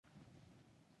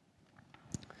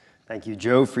Thank you,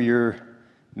 Joe, for your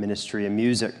ministry of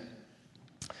music.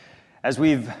 As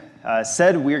we've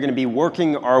said, we're going to be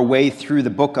working our way through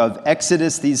the book of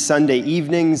Exodus these Sunday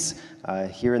evenings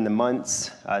here in the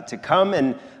months to come.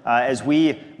 And as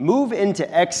we move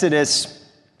into Exodus,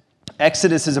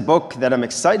 Exodus is a book that I'm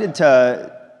excited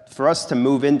for us to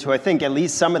move into. I think at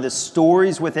least some of the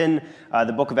stories within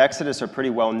the book of Exodus are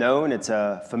pretty well known. It's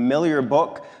a familiar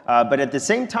book, but at the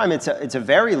same time, it's a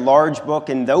very large book,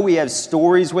 and though we have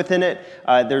stories within it,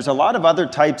 there's a lot of other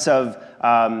types of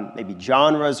maybe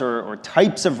genres or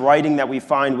types of writing that we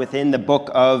find within the book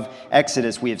of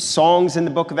Exodus. We have songs in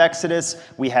the book of Exodus.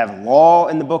 We have law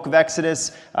in the book of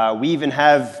Exodus. We even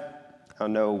have, I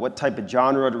don't know what type of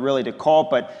genre to call it,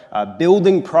 but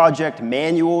building project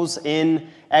manuals in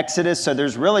Exodus. So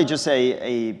there's really just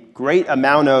a great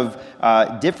amount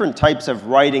of different types of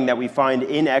writing that we find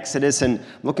in Exodus, and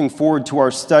looking forward to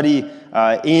our study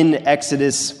in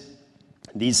Exodus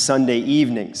these Sunday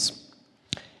evenings.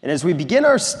 And as we begin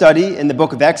our study in the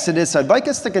book of Exodus, I'd like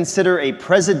us to consider a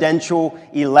presidential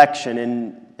election.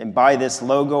 And by this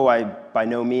logo, I by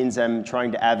no means am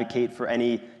trying to advocate for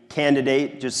any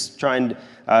candidate, just trying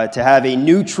to have a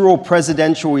neutral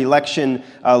presidential election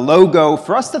logo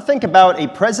for us to think about a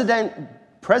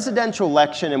presidential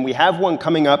election, and we have one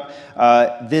coming up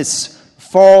this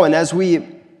fall. And as we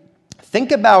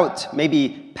think about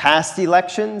maybe past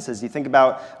elections, as you think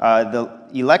about the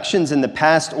elections in the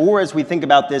past, or as we think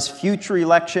about this future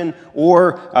election,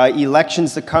 or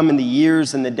elections to come in the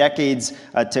years and the decades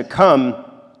to come,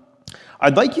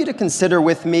 I'd like you to consider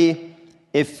with me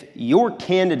if your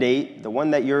candidate, the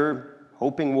one that you're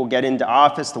hoping will get into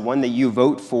office, the one that you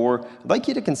vote for, I'd like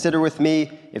you to consider with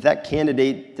me if that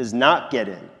candidate does not get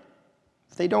in,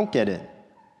 if they don't get in.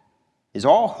 Is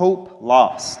all hope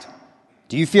lost?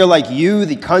 Do you feel like you,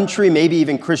 the country, maybe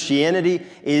even Christianity,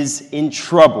 is in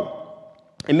trouble?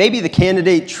 And maybe the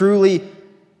candidate truly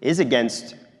is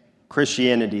against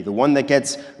Christianity, the one that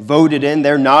gets voted in,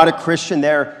 they're not a Christian,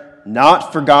 they're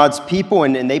not for God's people,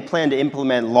 and they plan to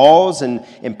implement laws and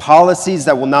policies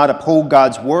that will not uphold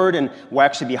God's word and will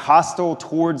actually be hostile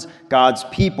towards God's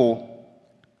people.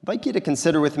 I'd like you to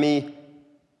consider with me,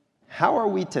 how are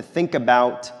we to think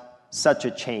about such a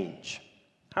change?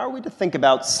 How are we to think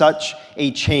about such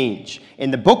a change?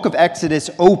 And the book of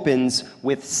Exodus opens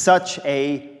with such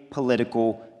a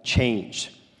political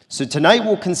change. So tonight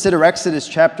we'll consider Exodus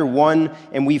chapter 1,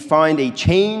 and we find a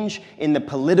change in the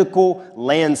political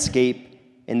landscape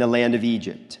in the land of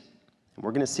Egypt. And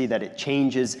we're going to see that it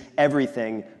changes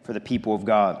everything for the people of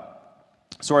God.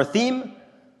 So our theme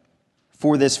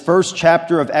for this first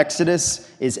chapter of Exodus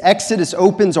is Exodus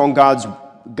opens on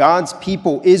God's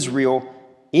people Israel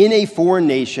in a foreign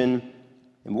nation,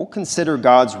 and we'll consider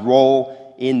God's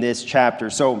role in this chapter.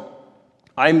 So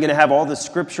I'm going to have all the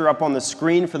scripture up on the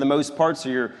screen for the most part, so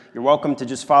you're welcome to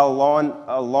just follow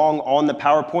along on the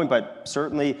PowerPoint, but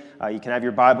certainly you can have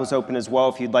your Bibles open as well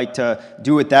if you'd like to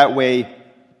do it that way.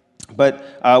 But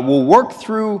we'll work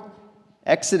through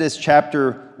Exodus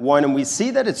chapter 1, and we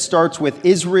see that it starts with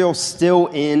Israel still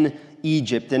in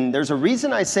Egypt. And there's a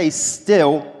reason I say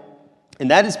still,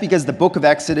 and that is because the book of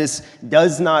Exodus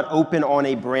does not open on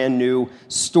a brand new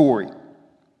story.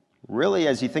 Really,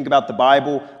 as you think about the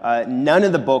Bible, none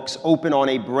of the books open on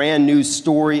a brand new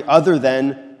story other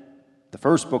than the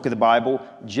first book of the Bible,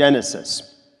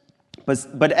 Genesis.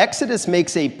 But Exodus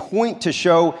makes a point to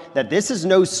show that this is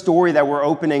no story that we're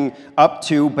opening up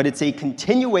to, but it's a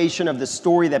continuation of the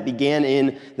story that began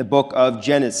in the book of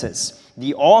Genesis.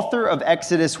 The author of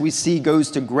Exodus, we see,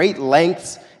 goes to great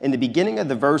lengths in the beginning of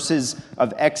the verses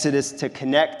of Exodus to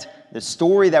connect the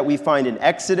story that we find in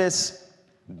Exodus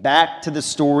back to the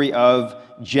story of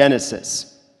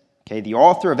Genesis. Okay, the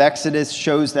author of Exodus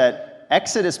shows that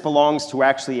Exodus belongs to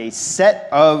actually a set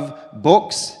of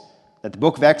books, that the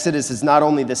book of Exodus is not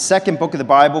only the second book of the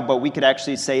Bible, but we could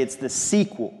actually say it's the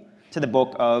sequel to the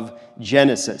book of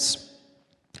Genesis.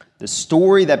 The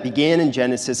story that began in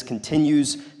Genesis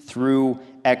continues through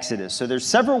Exodus. So there's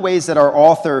several ways that our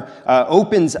author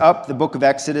opens up the book of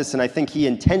Exodus, and I think he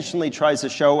intentionally tries to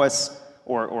show us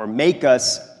or make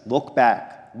us look back.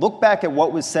 Look back at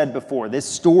what was said before. This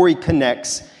story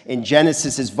connects, and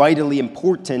Genesis is vitally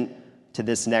important to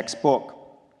this next book.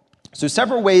 So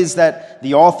several ways that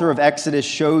the author of Exodus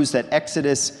shows that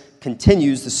Exodus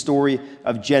continues the story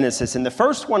of Genesis. And the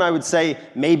first one I would say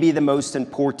may be the most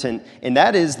important, and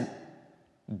that is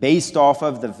based off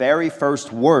of the very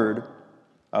first word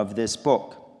of this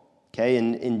book. Okay,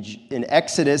 in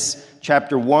Exodus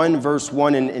chapter 1, verse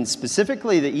 1, and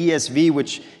specifically the ESV,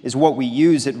 which is what we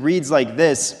use, it reads like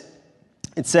this.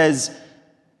 It says,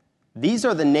 "These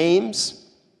are the names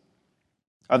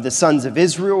of the sons of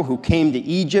Israel who came to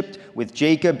Egypt with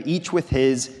Jacob, each with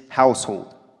his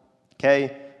household. Okay,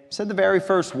 I said the very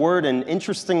first word, and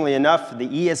interestingly enough, the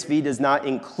ESV does not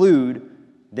include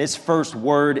this first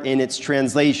word in its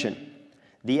translation.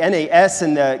 The NAS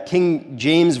and the King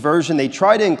James Version, they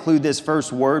try to include this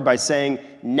first word by saying,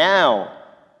 now,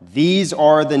 these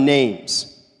are the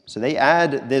names. So they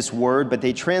add this word, but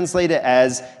they translate it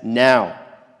as now.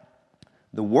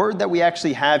 The word that we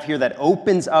actually have here that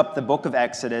opens up the book of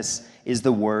Exodus is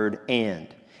the word and.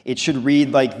 It should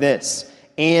read like this,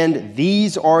 and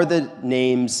these are the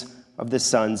names of the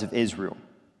sons of Israel.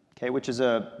 Okay, which is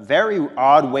a very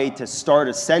odd way to start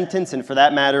a sentence, and for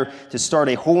that matter, to start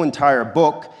a whole entire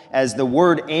book, as the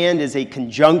word and is a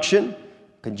conjunction.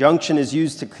 Conjunction is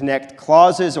used to connect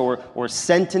clauses or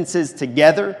sentences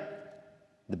together.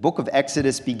 The book of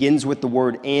Exodus begins with the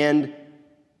word and,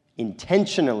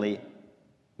 intentionally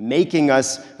making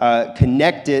us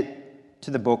connect it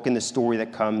to the book and the story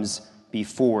that comes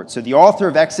before it. So the author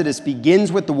of Exodus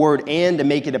begins with the word and to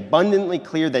make it abundantly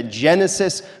clear that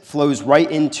Genesis flows right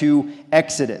into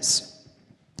Exodus.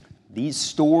 These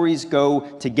stories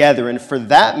go together, and for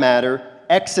that matter,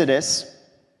 Exodus,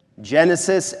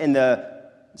 Genesis, and the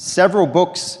several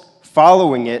books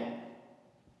following it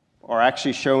are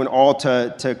actually shown all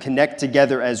to connect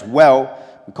together as well.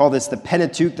 We call this the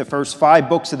Pentateuch, the first 5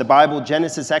 books of the Bible: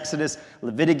 Genesis, Exodus,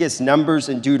 Leviticus, Numbers,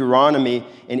 and Deuteronomy.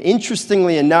 And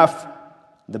interestingly enough,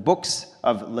 the books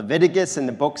of Leviticus and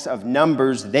the books of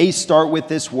Numbers, they start with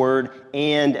this word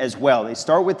and as well. They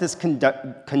start with this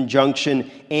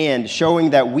conjunction and, showing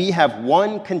that we have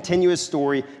one continuous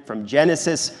story from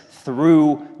Genesis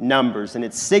through Numbers. And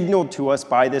it's signaled to us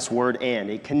by this word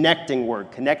and, a connecting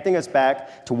word, connecting us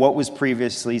back to what was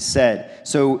previously said.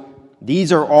 So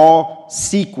these are all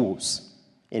sequels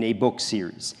in a book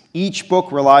series. Each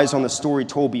book relies on the story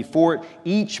told before it.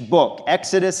 Each book,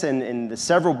 Exodus and the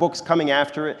several books coming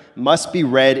after it, must be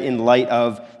read in light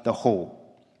of the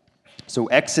whole. So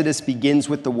Exodus begins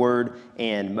with the word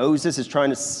and. Moses is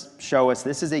trying to show us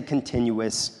this is a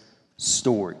continuous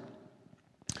story.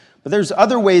 But there's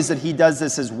other ways that he does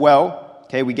this as well.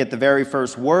 Okay, we get the very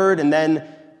first word, and then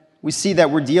we see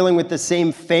that we're dealing with the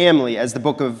same family as the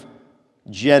book of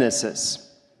Genesis.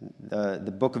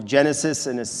 The book of Genesis,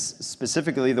 and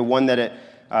specifically the one that it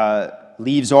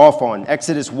leaves off on.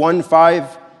 Exodus 1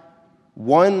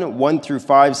 through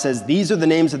 5 says, these are the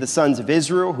names of the sons of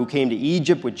Israel who came to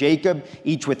Egypt with Jacob,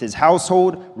 each with his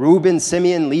household: Reuben,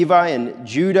 Simeon, Levi, and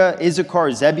Judah,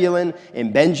 Issachar, Zebulun,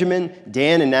 and Benjamin,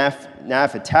 Dan and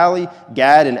Naphtali,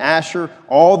 Gad and Asher.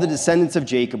 All the descendants of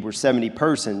Jacob were 70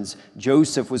 persons.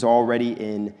 Joseph was already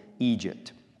in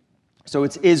Egypt. So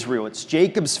it's Israel, it's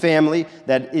Jacob's family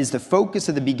that is the focus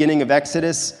of the beginning of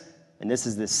Exodus, and this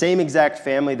is the same exact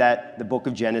family that the book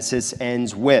of Genesis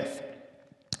ends with.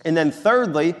 And then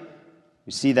thirdly,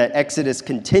 we see that Exodus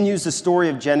continues the story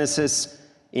of Genesis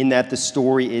in that the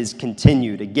story is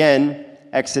continued. Again,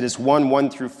 Exodus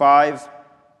 1 through 5,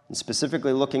 and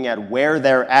specifically looking at where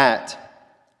they're at.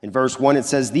 In verse 1 it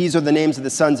says, these are the names of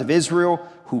the sons of Israel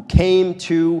who came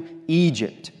to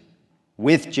Egypt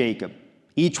with Jacob,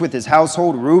 each with his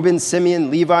household: Reuben,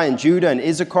 Simeon, Levi, and Judah, and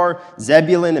Issachar,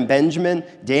 Zebulun, and Benjamin,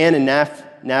 Dan and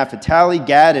Naphtali,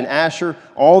 Gad and Asher.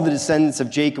 All the descendants of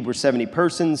Jacob were 70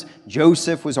 persons.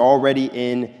 Joseph was already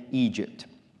in Egypt.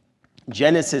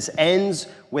 Genesis ends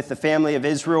with the family of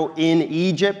Israel in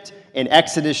Egypt, and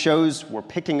Exodus shows we're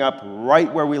picking up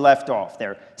right where we left off.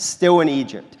 They're still in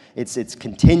Egypt. It's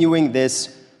continuing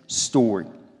this story.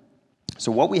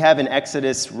 So what we have in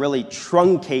Exodus really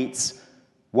truncates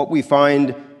what we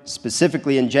find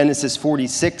specifically in Genesis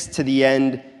 46 to the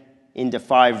end into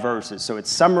 5 verses. So it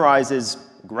summarizes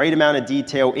a great amount of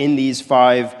detail in these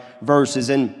 5 verses.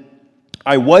 And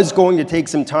I was going to take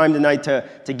some time tonight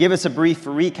to give us a brief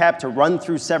recap, to run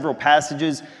through several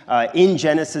passages in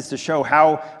Genesis to show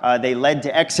how they led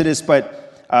to Exodus.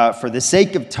 But for the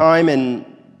sake of time, and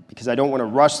because I don't want to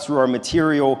rush through our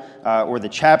material or the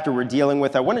chapter we're dealing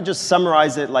with, I want to just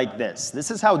summarize it like this.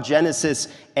 This is how Genesis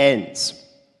ends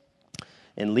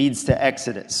and leads to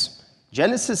Exodus.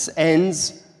 Genesis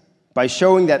ends by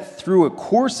showing that through a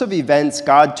course of events,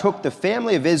 God took the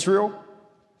family of Israel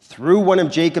through one of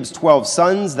Jacob's 12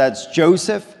 sons, that's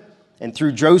Joseph, and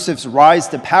through Joseph's rise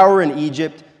to power in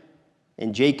Egypt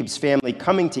and Jacob's family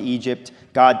coming to Egypt,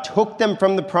 God took them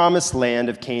from the promised land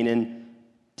of Canaan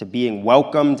to being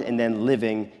welcomed and then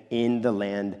living in the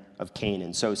land of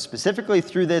Canaan. So specifically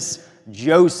through this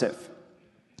Joseph,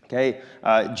 okay,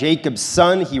 Jacob's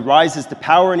son, he rises to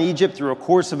power in Egypt through a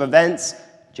course of events.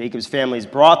 Jacob's family is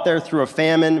brought there through a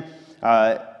famine,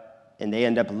 and they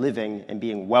end up living and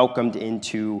being welcomed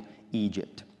into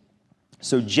Egypt.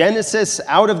 So Genesis,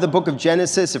 out of the book of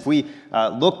Genesis, if we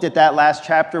looked at that last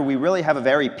chapter, we really have a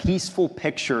very peaceful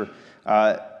picture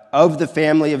of the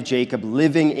family of Jacob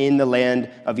living in the land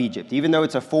of Egypt. Even though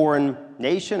it's a foreign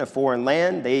nation, a foreign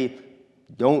land, they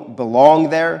don't belong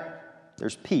there.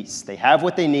 There's peace. They have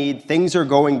what they need. Things are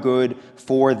going good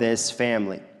for this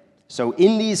family. So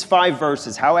in these 5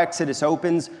 verses, how Exodus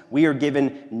opens, we are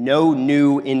given no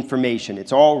new information.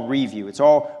 It's all review. It's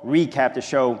all recap to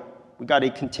show we got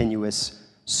a continuous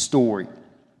story.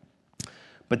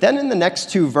 But then in the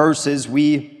next 2 verses,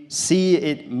 we see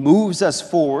it moves us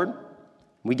forward.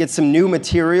 We get some new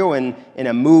material and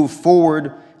a move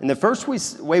forward. And the first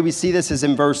way we see this is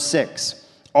in verse 6.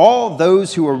 All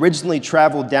those who originally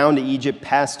traveled down to Egypt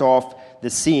passed off the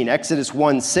scene. Exodus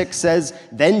 1:6 says,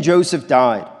 "Then Joseph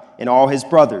died, and all his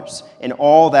brothers, and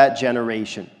all that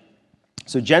generation."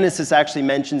 So Genesis actually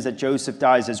mentions that Joseph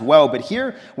dies as well. But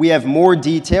here we have more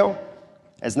detail,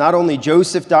 as not only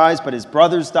Joseph dies, but his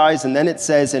brothers dies, and then it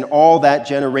says, "in all that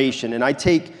generation." And I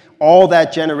take all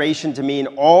that generation to mean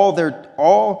all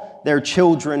their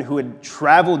children who had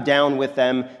traveled down with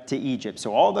them to Egypt.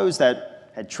 So all those that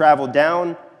had traveled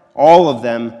down, all of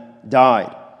them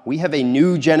died. We have a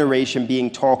new generation being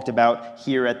talked about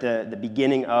here at the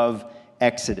beginning of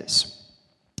Exodus.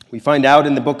 We find out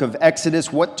in the book of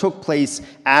Exodus what took place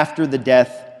after the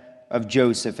death of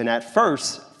Joseph. And at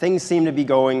first, things seem to be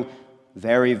going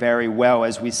very, very well,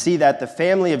 as we see that the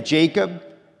family of Jacob,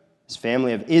 his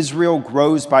family of Israel,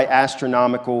 grows by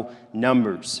astronomical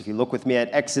numbers. If you look with me at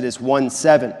Exodus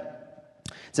 1:7,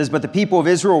 it says, "But the people of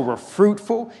Israel were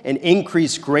fruitful and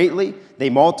increased greatly. They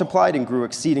multiplied and grew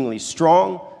exceedingly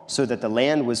strong, so that the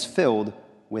land was filled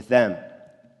with them."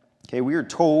 Okay, we are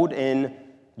told in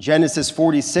Genesis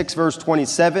 46, verse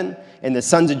 27, "And the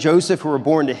sons of Joseph who were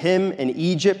born to him in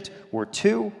Egypt were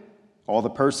 2. All the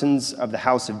persons of the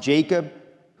house of Jacob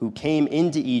who came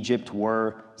into Egypt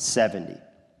were 70.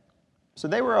 So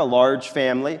they were a large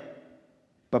family,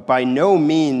 but by no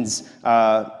means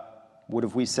would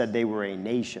have we said they were a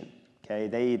nation. Okay,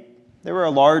 they were a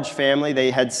large family.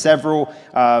 They had several,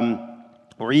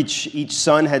 or each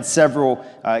son had several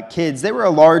kids. They were a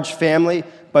large family,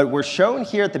 but we're shown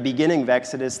here at the beginning of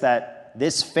Exodus that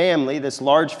this family, this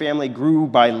large family, grew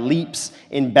by leaps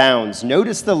and bounds.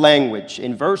 Notice the language.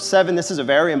 In verse 7, this is a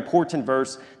very important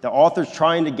verse. The author's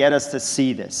trying to get us to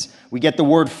see this. We get the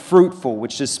word fruitful,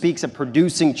 which just speaks of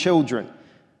producing children.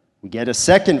 We get a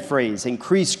second phrase,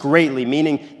 increase greatly,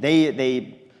 meaning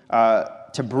they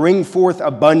to bring forth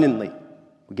abundantly.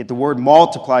 We get the word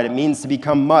multiplied. It means to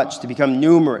become much, to become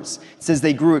numerous. It says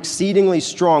they grew exceedingly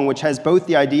strong, which has both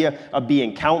the idea of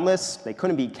being countless. They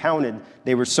couldn't be counted.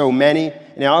 They were so many.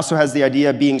 And it also has the idea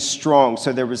of being strong.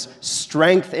 So there was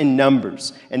strength in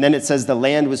numbers. And then it says the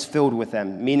land was filled with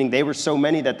them, meaning they were so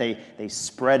many that they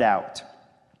spread out.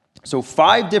 So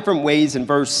 5 different ways in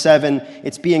verse 7,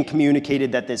 it's being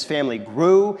communicated that this family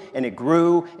grew, and it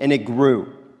grew, and it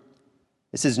grew.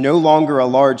 This is no longer a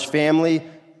large family,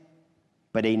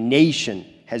 but a nation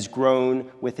has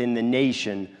grown within the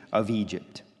nation of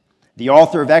Egypt. The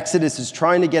author of Exodus is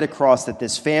trying to get across that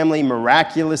this family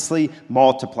miraculously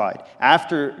multiplied.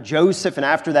 After Joseph and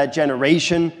after that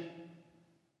generation,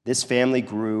 this family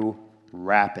grew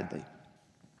rapidly.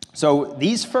 So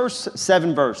these first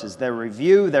 7 verses, their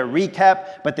review, their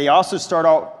recap, but they also start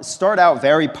out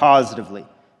very positively.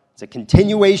 It's a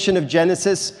continuation of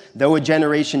Genesis. Though a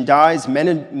generation dies,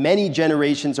 many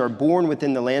generations are born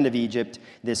within the land of Egypt.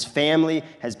 This family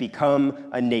has become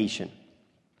a nation.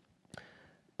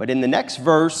 But in the next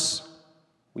verse,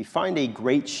 we find a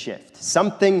great shift.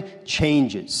 Something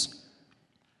changes.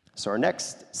 So our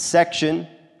next section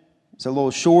is a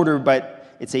little shorter,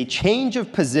 but it's a change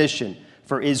of position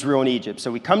for Israel and Egypt.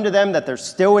 So we come to them that they're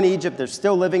still in Egypt, they're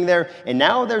still living there, and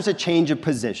now there's a change of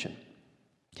position.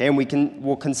 Okay, and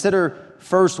we'll consider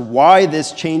first why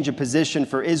this change of position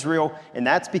for Israel, and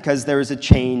that's because there is a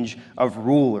change of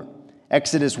ruler.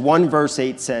 Exodus 1 verse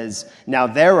 8 says, "Now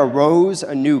there arose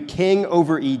a new king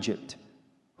over Egypt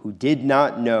who did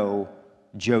not know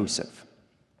Joseph."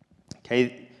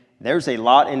 Okay, there's a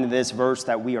lot in this verse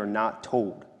that we are not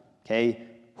told. Okay,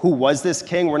 who was this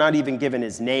king? We're not even given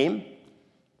his name.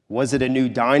 Was it a new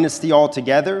dynasty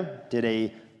altogether? Did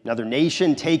another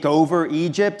nation take over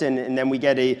Egypt, and then we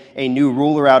get a new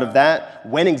ruler out of that?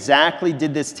 When exactly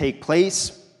did this take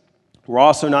place? We're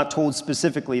also not told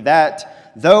specifically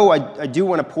that, though I do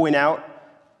want to point out,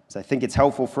 because I think it's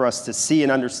helpful for us to see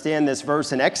and understand this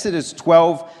verse. In Exodus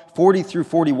 12, 40 through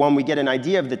 41, we get an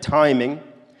idea of the timing.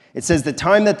 It says, "The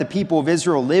time that the people of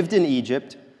Israel lived in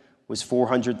Egypt was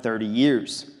 430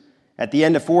 years. At the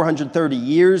end of 430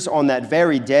 years, on that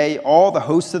very day, all the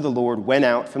hosts of the Lord went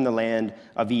out from the land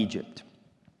of Egypt.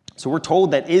 So we're told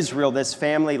that Israel, this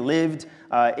family, lived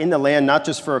in the land not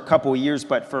just for a couple of years,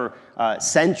 but for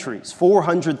centuries,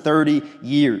 430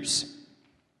 years.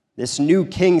 This new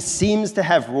king seems to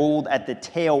have ruled at the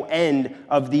tail end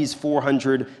of these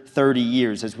 430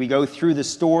 years. As we go through the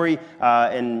story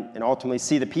and ultimately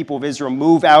see the people of Israel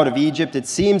move out of Egypt, it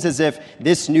seems as if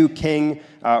this new king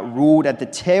ruled at the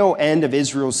tail end of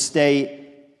Israel's stay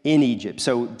in Egypt.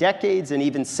 So decades and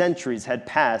even centuries had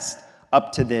passed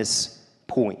up to this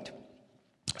point.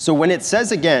 So when it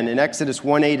says again in Exodus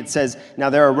 1:8, it says, "Now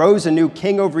there arose a new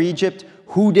king over Egypt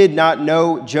who did not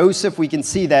know Joseph," we can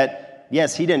see that,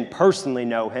 yes, he didn't personally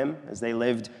know him as they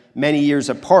lived many years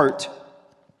apart.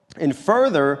 And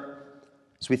further,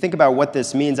 as we think about what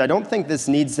this means, I don't think this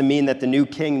needs to mean that the new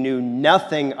king knew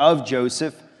nothing of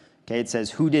Joseph. Okay, it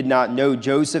says, "Who did not know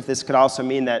Joseph?" This could also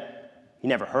mean that he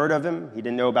never heard of him. He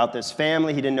didn't know about this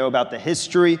family. He didn't know about the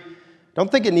history. I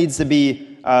don't think that needs to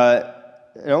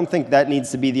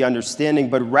be the understanding,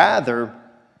 but rather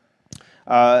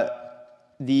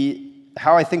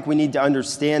how I think we need to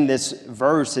understand this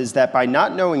verse is that by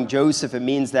not knowing Joseph, it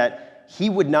means that he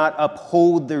would not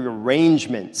uphold the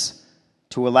arrangements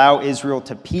to allow Israel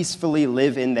to peacefully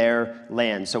live in their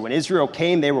land. So when Israel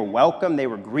came, they were welcomed, they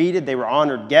were greeted, they were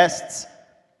honored guests.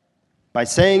 By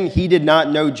saying he did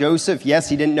not know Joseph, yes,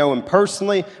 he didn't know him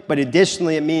personally, but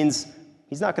additionally it means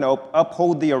he's not going to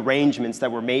uphold the arrangements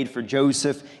that were made for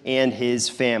Joseph and his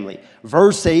family.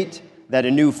 Verse 8, that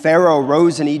a new Pharaoh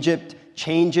rose in Egypt,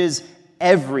 changes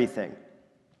everything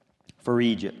for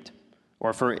Egypt,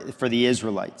 or for the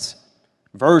Israelites.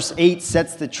 Verse 8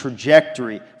 sets the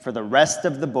trajectory for the rest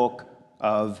of the book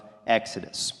of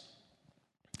Exodus.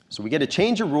 So we get a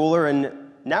change of ruler, and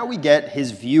now we get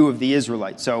his view of the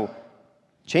Israelites. So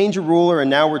change of ruler, and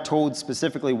now we're told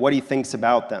specifically what he thinks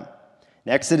about them.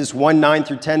 In Exodus 1:9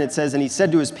 through 10, it says, "And he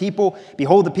said to his people,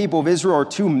 Behold, the people of Israel are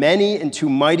too many and too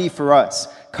mighty for us.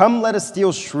 Come, let us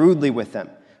deal shrewdly with them,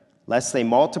 lest they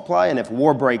multiply, and if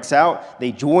war breaks out,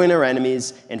 they join our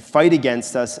enemies and fight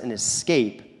against us and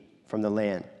escape from the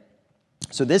land."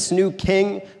 So this new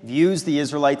king views the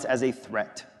Israelites as a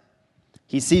threat.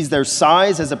 He sees their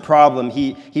size as a problem.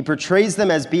 He portrays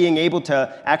them as being able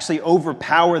to actually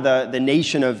overpower the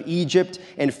nation of Egypt.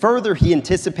 And further, he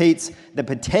anticipates the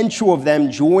potential of them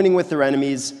joining with their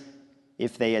enemies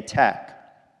if they attack.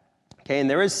 Okay, and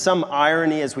there is some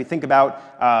irony as we think about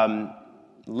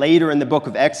later in the book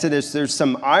of Exodus. There's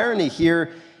some irony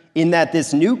here in that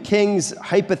this new king's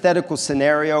hypothetical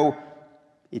scenario,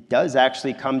 it does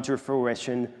actually come to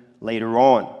fruition later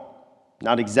on.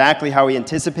 Not exactly how he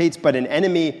anticipates, but an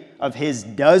enemy of his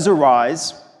does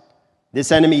arise.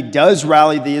 This enemy does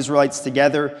rally the Israelites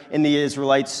together, and the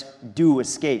Israelites do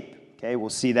escape. Okay, we'll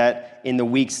see that in the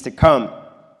weeks to come.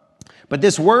 But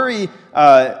this worry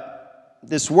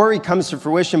comes to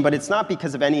fruition, but it's not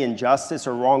because of any injustice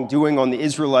or wrongdoing on the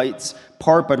Israelites'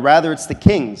 part, but rather it's the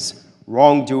king's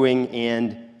wrongdoing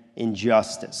and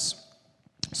injustice.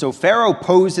 So Pharaoh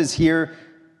poses here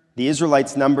the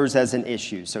Israelites' numbers as an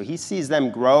issue. So he sees them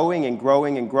growing and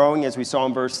growing and growing, as we saw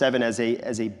in verse 7, as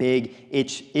a big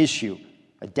issue,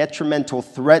 a detrimental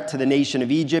threat to the nation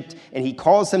of Egypt, and he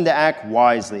calls them to act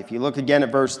wisely. If you look again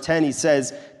at verse 10, he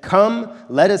says, "Come,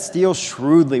 let us deal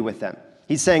shrewdly with them."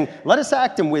 He's saying, let us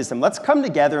act in wisdom. Let's come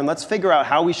together and let's figure out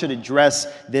how we should address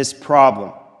this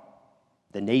problem,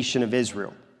 the nation of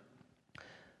Israel.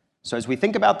 So as we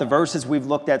think about the verses we've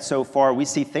looked at so far, we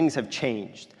see things have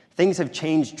changed. Things have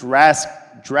changed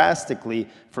drastically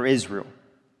for Israel.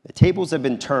 The tables have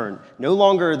been turned. No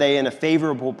longer are they in a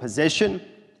favorable position.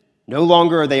 No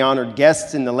longer are they honored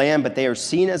guests in the land, but they are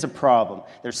seen as a problem.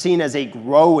 They're seen as a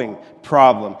growing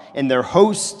problem. And their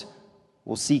host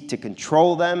will seek to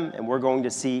control them, and we're going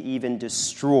to see even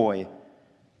destroy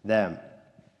them.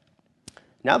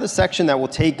 Now the section that will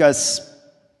take us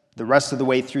the rest of the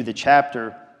way through the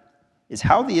chapter is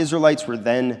how the Israelites were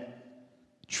then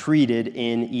treated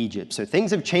in Egypt. So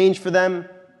things have changed for them.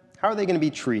 How are they going to be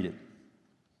treated?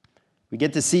 We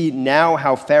get to see now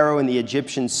how Pharaoh and the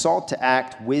Egyptians sought to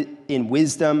act in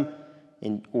wisdom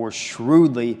or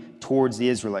shrewdly towards the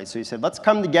Israelites. So he said, let's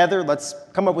come together. Let's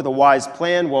come up with a wise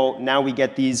plan. Well, now we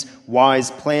get these wise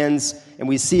plans, and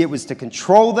we see it was to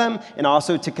control them and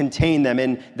also to contain them.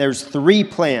 And there's 3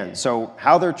 plans. So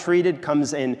how they're treated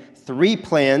comes in 3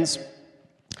 plans.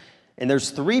 And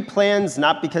there's 3 plans,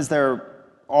 not because they're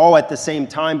all at the same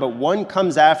time, but one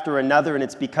comes after another, and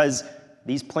it's because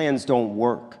these plans don't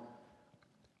work.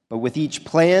 But with each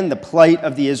plan, the plight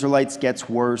of the Israelites gets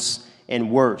worse and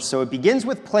worse. So it begins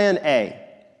with plan A.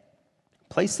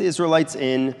 Place the Israelites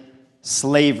in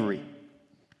slavery.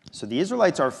 So the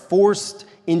Israelites are forced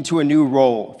into a new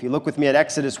role. If you look with me at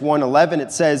Exodus 1:11,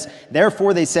 it says,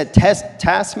 "Therefore they set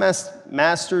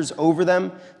taskmasters over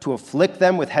them to afflict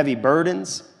them with heavy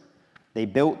burdens. They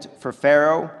built for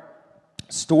Pharaoh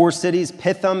store cities,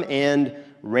 Pithom and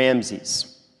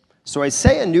Ramses." So I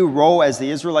say a new role as the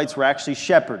Israelites were actually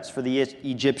shepherds for the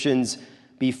Egyptians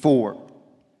before.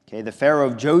 Okay, the Pharaoh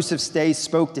of Joseph's day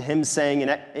spoke to him, saying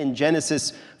in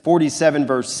Genesis 47,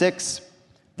 verse 6,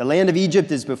 "The land of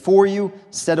Egypt is before you.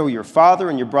 Settle your father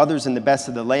and your brothers in the best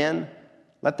of the land.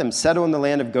 Let them settle in the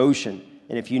land of Goshen.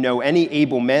 And if you know any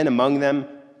able men among them,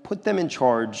 put them in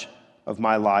charge of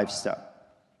my livestock."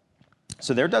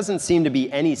 So there doesn't seem to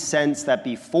be any sense that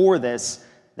before this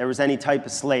there was any type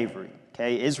of slavery.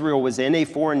 Okay, Israel was in a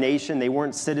foreign nation. They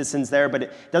weren't citizens there, but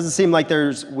it doesn't seem like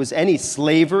there was any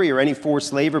slavery or any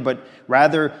forced labor, but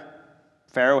rather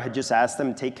Pharaoh had just asked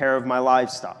them to take care of my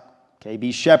livestock. Okay,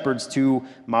 be shepherds to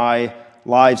my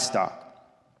livestock.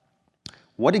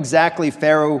 What exactly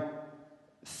Pharaoh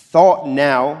thought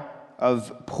now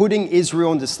of putting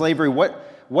Israel into slavery,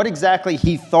 what exactly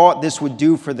he thought this would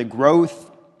do for the growth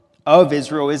of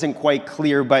Israel isn't quite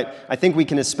clear, but I think we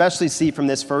can especially see from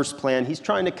this first plan, he's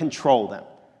trying to control them.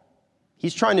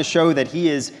 He's trying to show that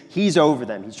he's over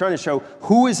them. He's trying to show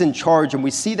who is in charge, and we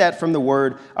see that from the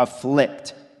word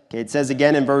afflict. Okay, it says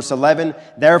again in verse 11,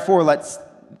 Therefore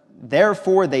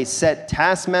they set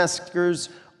taskmasters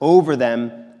over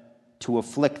them to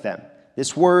afflict them.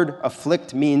 This word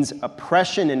afflict means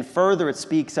oppression, and further it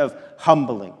speaks of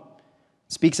humbling.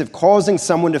 It speaks of causing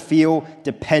someone to feel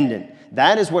dependent.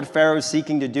 That is what Pharaoh is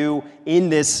seeking to do in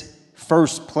this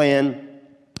first plan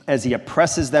as he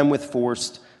oppresses them with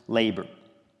forced labor.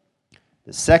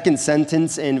 The second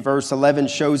sentence in verse 11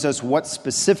 shows us what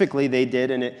specifically they did,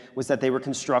 and it was that they were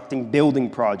constructing building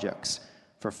projects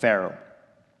for Pharaoh.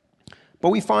 But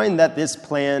we find that this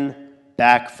plan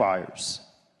backfires.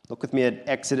 Look with me at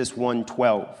Exodus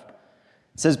 1:12.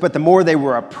 It says, "But the more they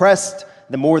were oppressed,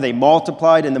 the more they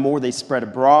multiplied, and the more they spread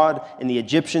abroad, and the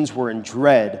Egyptians were in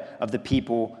dread of the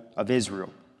people of Israel."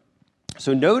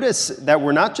 So notice that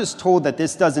we're not just told that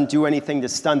this doesn't do anything to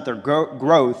stunt their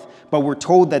growth, but we're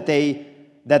told that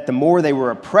the more they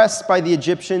were oppressed by the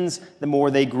Egyptians, the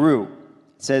more they grew.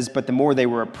 It says, "But the more they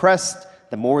were oppressed,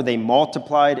 the more they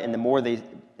multiplied, and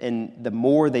the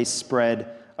more they spread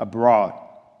abroad."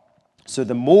 So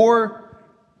the more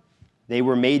they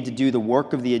were made to do the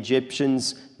work of the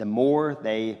Egyptians, the more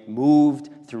they moved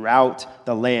throughout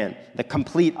the land. The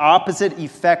complete opposite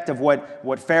effect of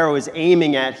what Pharaoh is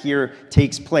aiming at here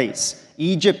takes place.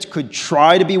 Egypt could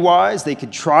try to be wise. They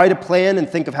could try to plan and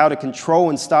think of how to control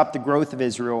and stop the growth of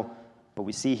Israel. But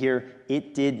we see here,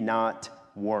 it did not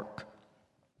work.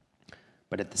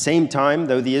 But at the same time,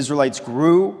 though the Israelites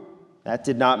grew, that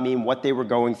did not mean what they were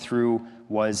going through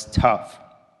was tough.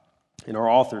 And our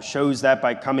author shows that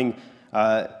by coming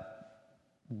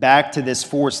back to this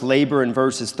forced labor in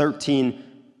verses 13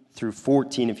 through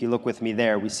 14, if you look with me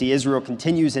there. We see Israel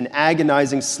continues in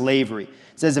agonizing slavery.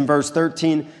 It says in verse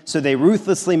 13, "So they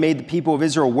ruthlessly made the people of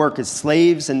Israel work as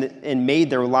slaves and made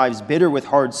their lives bitter with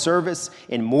hard service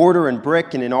in mortar and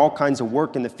brick and in all kinds of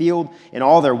work in the field. In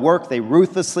all their work they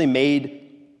ruthlessly made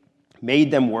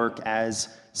them work as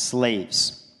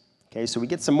slaves." Okay, so we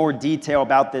get some more detail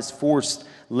about this forced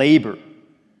labor.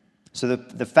 So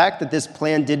the fact that this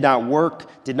plan did not work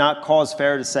did not cause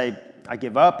Pharaoh to say, "I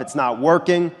give up, it's not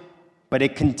working," but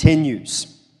it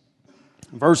continues.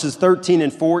 Verses 13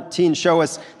 and 14 show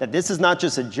us that this is not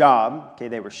just a job. Okay,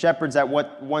 they were shepherds at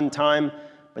one time,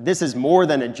 but this is more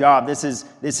than a job. This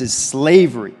is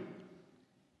slavery.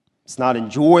 It's not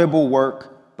enjoyable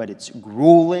work, but it's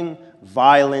grueling,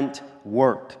 violent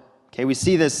work. Okay, we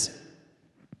see this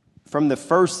from the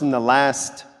first and the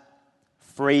last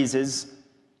phrases.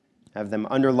 Have them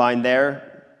underlined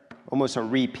there, almost a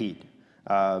repeat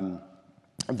of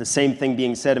the same thing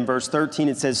being said in verse 13.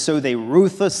 It says, "So they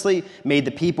ruthlessly made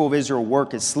the people of Israel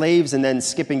work as slaves." And then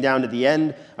skipping down to the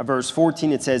end of verse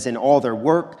 14, it says, "In all their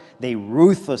work, they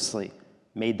ruthlessly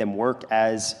made them work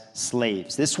as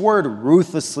slaves." This word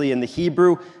ruthlessly in the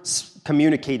Hebrew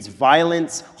communicates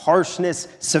violence, harshness,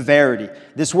 severity.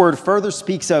 This word further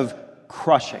speaks of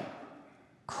crushing.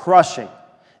 Crushing.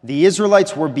 The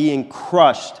Israelites were being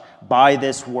crushed by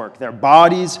this work. Their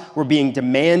bodies were being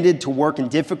demanded to work in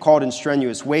difficult and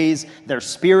strenuous ways. Their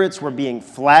spirits were being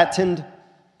flattened.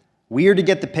 We are to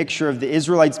get the picture of the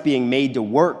Israelites being made to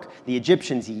work, the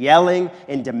Egyptians yelling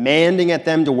and demanding at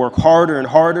them to work harder and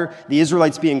harder, the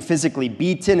Israelites being physically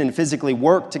beaten and physically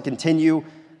worked to continue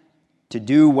to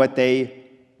do what they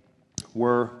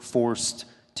were forced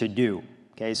to do.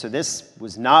 Okay, so this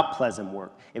was not pleasant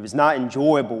work. It was not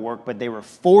enjoyable work, but they were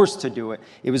forced to do it.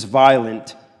 It was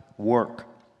violent work.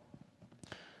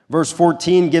 Verse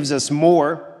 14 gives us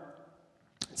more.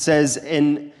 It says,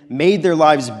 and made their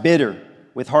lives bitter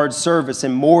with hard service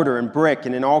in mortar and brick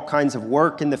and in all kinds of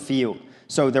work in the field.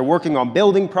 So they're working on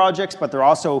building projects, but they're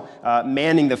also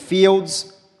manning the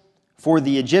fields for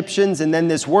the Egyptians. And then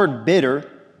this word bitter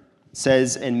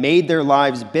says, and made their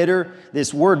lives bitter.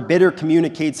 This word bitter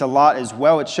communicates a lot as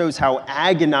well. It shows how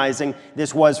agonizing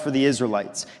this was for the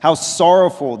Israelites, how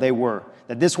sorrowful they were,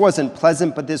 that this wasn't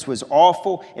pleasant, but this was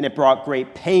awful, and it brought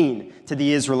great pain to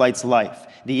the Israelites' life.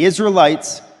 The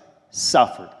Israelites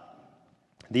suffered.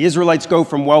 The Israelites go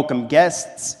from welcome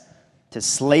guests to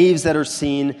slaves that are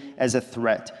seen as a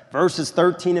threat. Verses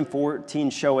 13 and 14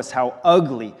 show us how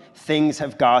ugly things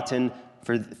have gotten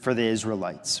for the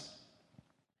Israelites.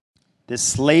 This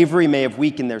slavery may have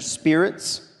weakened their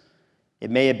spirits.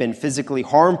 It may have been physically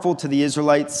harmful to the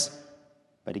Israelites.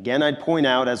 But again, I'd point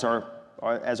out, as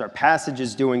our passage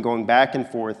is doing, going back and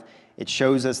forth, it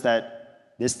shows us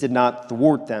that this did not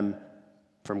thwart them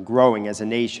from growing as a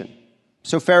nation.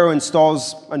 So Pharaoh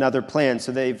installs another plan.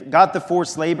 So they've got the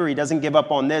forced labor. He doesn't give up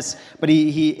on this, but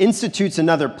he institutes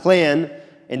another plan.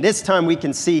 And this time we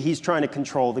can see he's trying to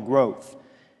control the growth.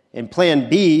 And plan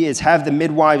B is have the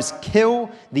midwives kill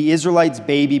the Israelites'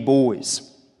 baby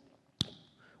boys.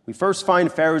 We first find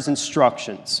Pharaoh's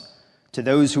instructions to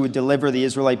those who would deliver the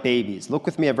Israelite babies. Look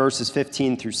with me at verses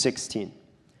 15 through 16.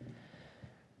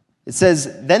 It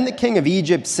says, then the king of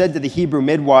Egypt said to the Hebrew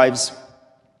midwives,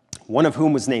 one of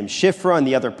whom was named Shiphrah and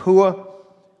the other Puah,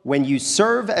 when you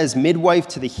serve as midwife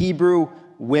to the Hebrew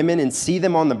women and see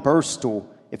them on the birth stool,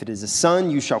 if it is a son,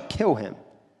 you shall kill him.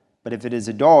 But if it is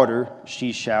a daughter,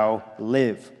 she shall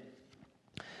live.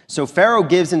 So Pharaoh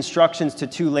gives instructions to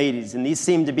two ladies, and these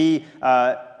seem to be,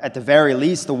 at the very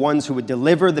least, the ones who would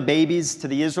deliver the babies to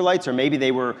the Israelites, or maybe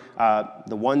they were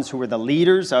the ones who were the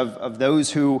leaders of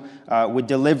those who would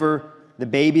deliver the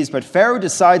babies. But Pharaoh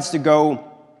decides to go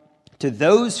to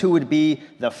those who would be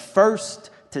the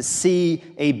first to see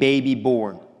a baby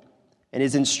born. And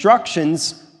his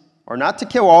instructions are not to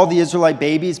kill all the Israelite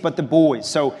babies, but the boys.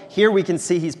 So here we can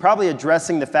see he's probably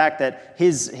addressing the fact that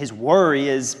his worry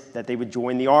is that they would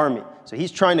join the army. So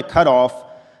he's trying to cut off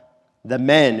the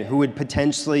men who would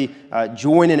potentially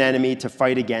join an enemy to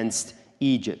fight against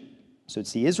Egypt. So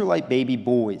it's the Israelite baby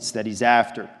boys that he's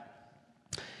after.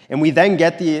 And we then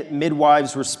get the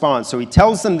midwives' response. So he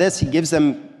tells them this, he gives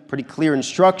them pretty clear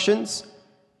instructions.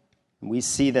 We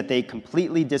see that they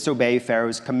completely disobey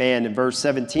Pharaoh's command. In verse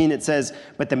 17 it says,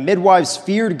 but the midwives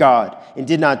feared God and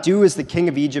did not do as the king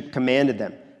of Egypt commanded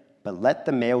them, but let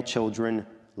the male children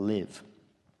live.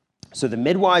 So the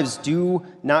midwives do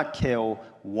not kill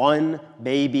one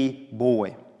baby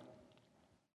boy.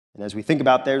 And as we think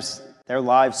about their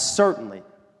lives certainly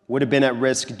would have been at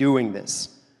risk doing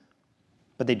this.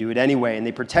 But they do it anyway, and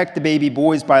they protect the baby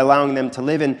boys by allowing them to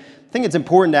live. And I think it's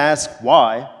important to ask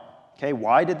why. Okay,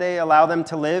 why did they allow them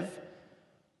to live?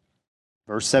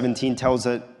 Verse 17 tells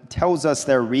us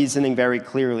their reasoning very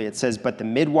clearly. It says, but the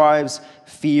midwives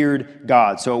feared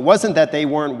God. So it wasn't that they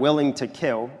weren't willing to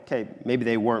kill. Okay, maybe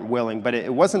they weren't willing, but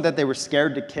it wasn't that they were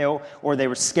scared to kill or they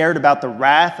were scared about the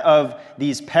wrath of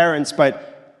these parents,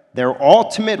 but their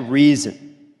ultimate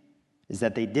reason is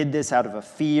that they did this out of a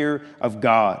fear of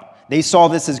God. They saw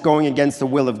this as going against the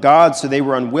will of God, so they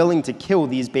were unwilling to kill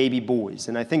these baby boys.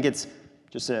 And I think it's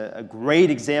just a great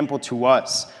example to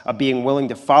us of being willing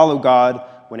to follow God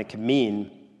when it can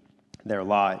mean their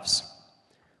lives.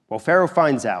 Well, Pharaoh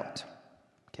finds out.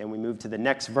 Okay, we move to the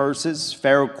next verses.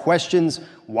 Pharaoh questions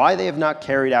why they have not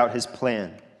carried out his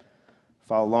plan.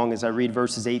 Follow along as I read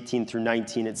verses 18 through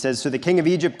 19. It says, so the king of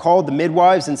Egypt called the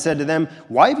midwives and said to them,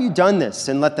 why have you done this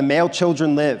and let the male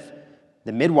children live?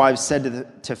 The midwives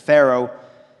said to Pharaoh,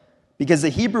 because the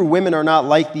Hebrew women are not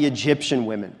like the Egyptian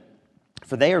women,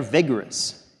 for they are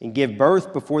vigorous and give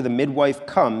birth before the midwife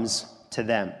comes to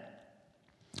them.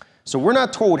 So we're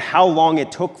not told how long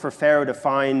it took for Pharaoh to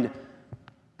find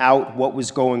out what was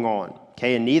going on.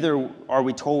 Okay, and neither are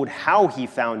we told how he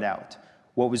found out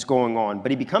what was going on,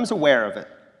 but he becomes aware of it.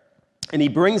 And he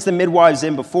brings the midwives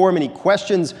in before him and he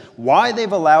questions why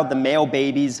they've allowed the male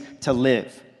babies to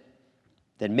live.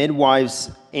 The midwives'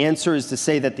 answer is to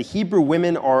say that the Hebrew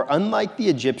women are unlike the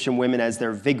Egyptian women as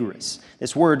they're vigorous.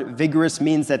 This word vigorous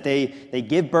means that they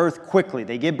give birth quickly,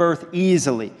 they give birth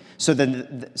easily, so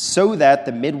that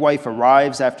the midwife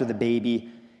arrives after the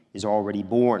baby is already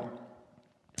born.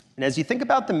 And as you think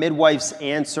about the midwife's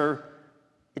answer,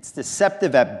 it's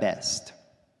deceptive at best.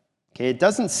 Okay, it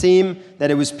doesn't seem that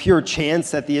it was pure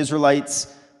chance that the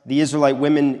Israelites the Israelite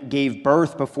women gave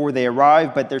birth before they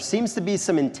arrived, but there seems to be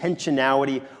some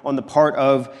intentionality on the part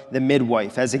of the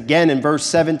midwife. As again in verse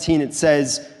 17 it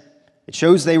says, it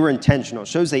shows they were intentional. It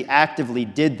shows they actively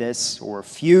did this or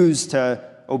refused to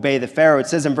obey the Pharaoh. It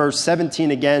says in verse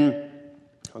 17 again,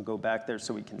 I'll go back there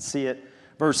so we can see it.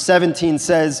 Verse 17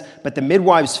 says, but the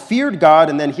midwives feared God,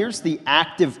 and then here's the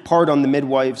active part on the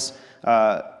midwives,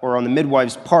 on the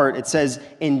midwife's part. It says,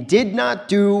 and did not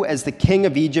do as the king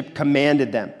of Egypt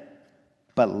commanded them,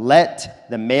 but let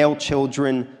the male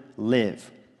children live.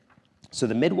 So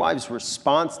the midwife's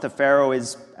response to Pharaoh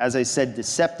is, as I said,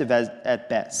 deceptive at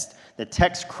best. The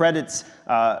text credits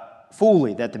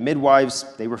fully that the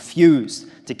midwives, they refused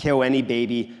to kill any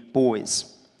baby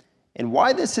boys. And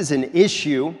why this is an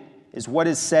issue is what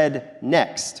is said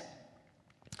next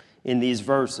in these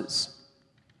verses.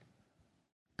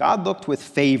 God looked with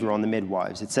favor on the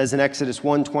midwives. It says in Exodus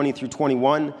 1:20 through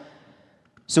 21,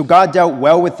 so God dealt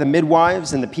well with the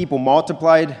midwives, and the people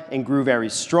multiplied and grew very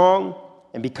strong.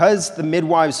 And because the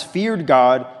midwives feared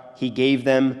God, he gave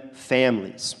them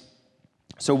families.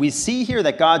 So we see here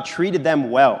that God treated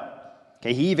them well.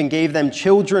 Okay, he even gave them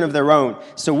children of their own.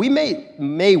 So we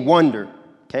may wonder,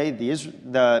 okay,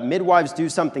 the midwives do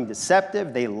something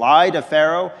deceptive. They lie to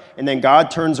Pharaoh, and then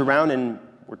God turns around and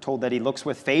we're told that he looks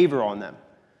with favor on them.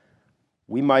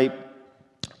 We might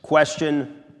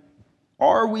question,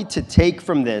 are we to take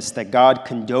from this that God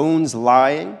condones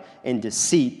lying and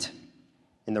deceit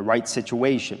in the right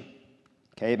situation?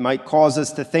 Okay, it might cause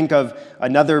us to think of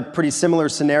another pretty similar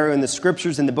scenario in the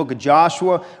scriptures in the book of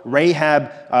Joshua.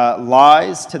 Rahab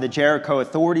lies to the Jericho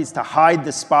authorities to hide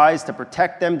the spies, to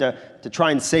protect them, to try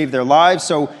and save their lives.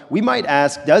 So we might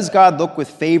ask, does God look with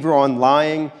favor on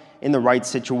lying in the right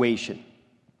situation?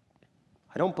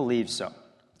 I don't believe so.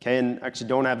 Okay, and actually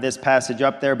don't have this passage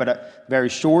up there, but very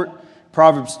short.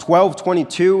 Proverbs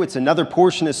 12:22, it's another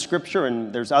portion of scripture,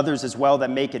 and there's others as well that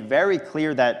make it very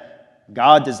clear that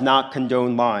God does not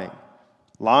condone lying.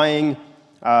 Lying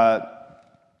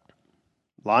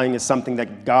is something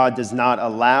that God does not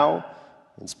allow.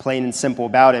 It's plain and simple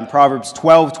about it. In Proverbs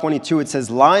 12:22, it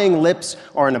says, lying lips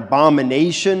are an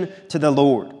abomination to the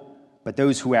Lord, but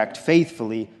those who act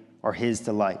faithfully are his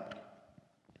delight.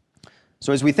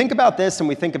 So as we think about this and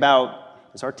we think about,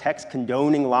 is our text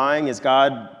condoning lying? Is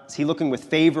he looking with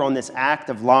favor on this act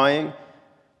of lying?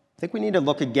 I think we need to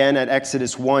look again at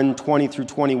Exodus 1:20 through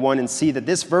 21 and see that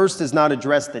this verse does not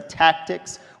address the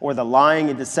tactics or the lying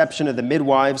and deception of the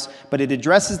midwives, but it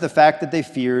addresses the fact that they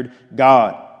feared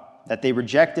God, that they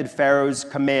rejected Pharaoh's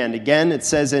command. Again, it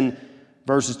says in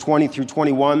verses 20 through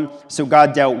 21, so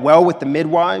God dealt well with the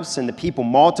midwives, and the people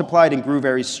multiplied and grew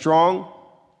very strong.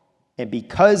 And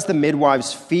because the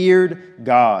midwives feared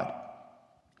God,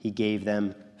 he gave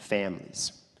them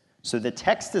families. So the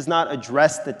text does not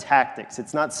address the tactics.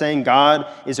 It's not saying God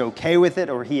is okay with it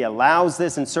or he allows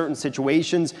this in certain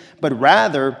situations, but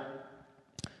rather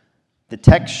the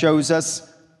text shows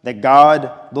us that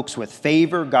God looks with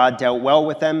favor. God dealt well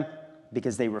with them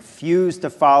because they refused to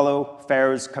follow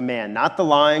Pharaoh's command. Not the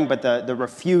lying, but the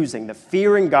refusing, the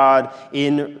fearing God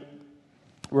in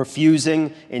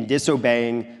refusing and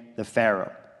disobeying the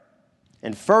Pharaoh.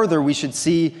 And further, we should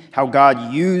see how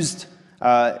God used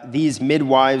these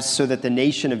midwives so that the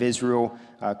nation of Israel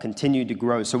continued to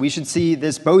grow. So we should see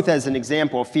this both as an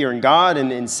example of fearing God,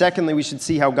 and secondly, we should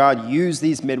see how God used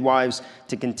these midwives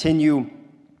to continue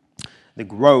the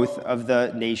growth of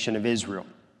the nation of Israel.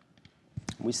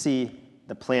 We see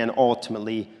the plan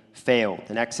ultimately failed.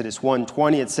 In Exodus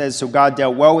 1:20, it says, so God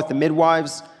dealt well with the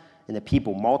midwives, and the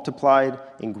people multiplied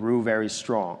and grew very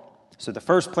strong. So the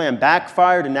first plan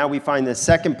backfired, and now we find the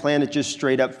second plan, it just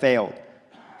straight up failed.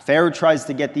 Pharaoh tries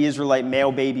to get the Israelite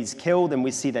male babies killed, and we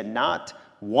see that not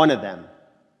one of them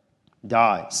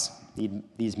dies.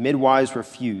 These midwives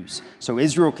refuse. So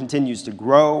Israel continues to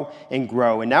grow and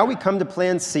grow. And now we come to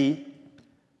plan C.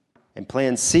 And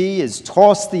plan C is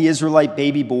toss the Israelite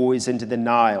baby boys into the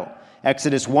Nile.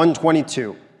 Exodus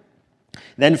 1:22.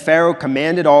 Then Pharaoh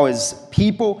commanded all his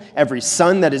people, every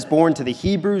son that is born to the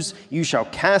Hebrews, you shall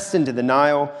cast into the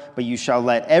Nile, but you shall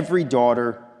let every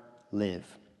daughter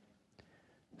live.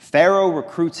 Pharaoh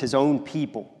recruits his own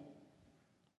people.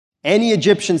 Any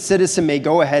Egyptian citizen may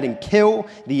go ahead and kill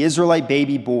the Israelite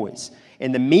baby boys,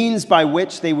 and the means by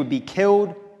which they would be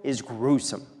killed is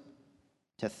gruesome.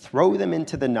 To throw them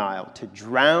into the Nile, to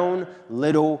drown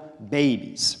little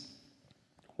babies.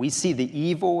 We see the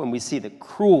evil and we see the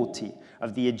cruelty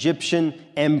of the Egyptian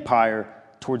empire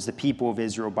towards the people of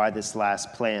Israel by this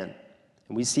last plan.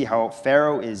 And we see how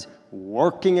Pharaoh is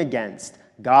working against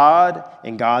God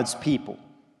and God's people.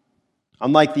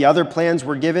 Unlike the other plans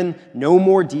we're given, no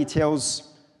more details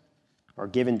are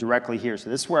given directly here. So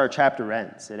this is where our chapter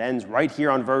ends. It ends right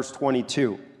here on verse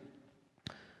 22.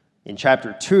 In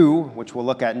chapter 2, which we'll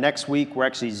look at next week, we're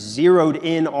actually zeroed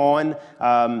in on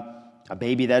a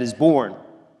baby that is born,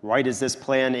 right as this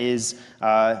plan is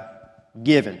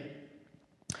given.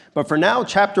 But for now,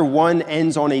 chapter 1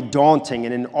 ends on a daunting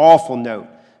and an awful note,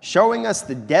 showing us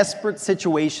the desperate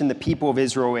situation the people of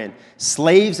Israel are in.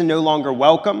 Slaves are no longer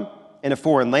welcome in a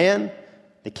foreign land.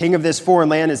 The king of this foreign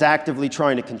land is actively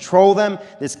trying to control them.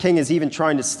 This king is even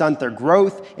trying to stunt their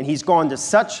growth, and he's gone to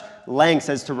such lengths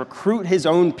as to recruit his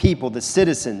own people, the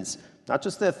citizens, not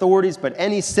just the authorities, but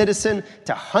any citizen,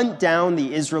 to hunt down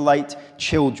the Israelite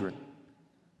children.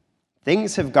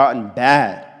 Things have gotten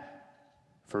bad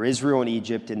for Israel and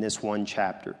Egypt in this one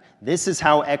chapter. This is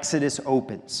how Exodus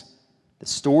opens. The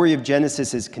story of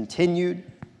Genesis is continued,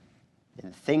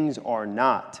 and things are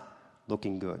not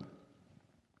looking good.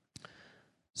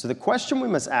 So the question we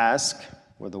must ask,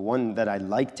 or the one that I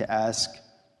like to ask,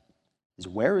 is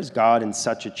where is God in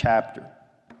such a chapter?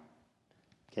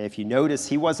 Okay, if you notice,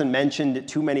 he wasn't mentioned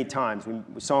too many times.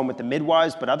 We saw him with the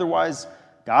midwives, but otherwise,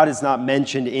 God is not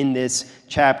mentioned in this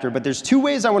chapter. But there's two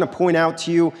ways I want to point out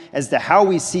to you as to how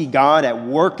we see God at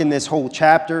work in this whole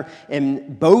chapter,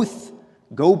 and both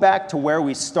go back to where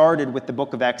we started with the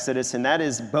book of Exodus, and that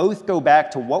is both go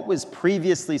back to what was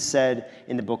previously said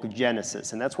in the book of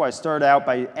Genesis. And that's why I started out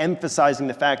by emphasizing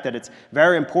the fact that it's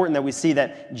very important that we see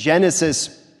that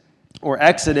Genesis or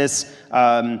Exodus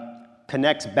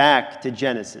connects back to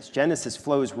Genesis. Genesis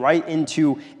flows right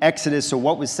into Exodus, so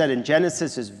what was said in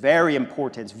Genesis is very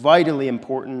important. It's vitally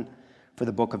important for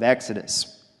the book of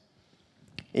Exodus.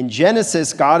 In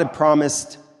Genesis, God had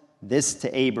promised this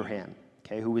to Abraham,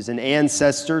 who was an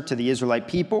ancestor to the Israelite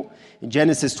people. In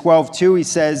Genesis 12:2, he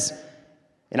says,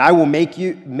 "And I will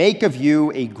make of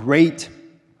you a great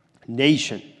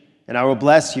nation, and I will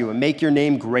bless you and make your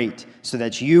name great, so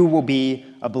that you will be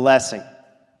a blessing."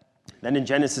 Then in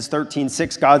Genesis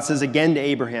 13:6, God says again to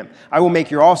Abraham, "I will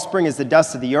make your offspring as the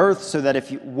dust of the earth, so that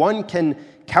if one can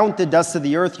count the dust of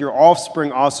the earth, your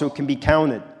offspring also can be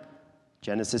counted."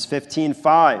 Genesis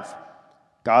 15:5,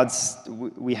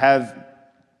 we have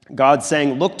God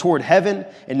saying, "Look toward heaven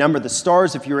and number the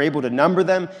stars if you're able to number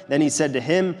them." Then he said to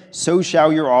him, "So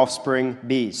shall your offspring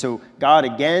be." So God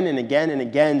again and again and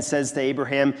again says to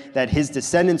Abraham that his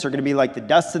descendants are going to be like the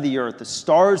dust of the earth, the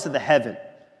stars of the heaven,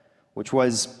 which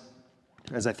was,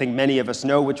 as I think many of us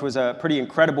know, which was a pretty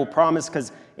incredible promise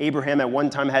because Abraham at one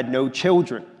time had no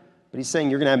children. But he's saying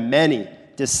you're going to have many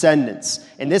descendants.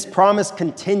 And this promise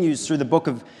continues through the book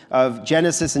of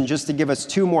Genesis. And just to give us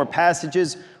two more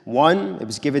passages, one, it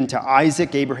was given to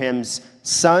Isaac, Abraham's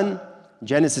son.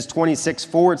 Genesis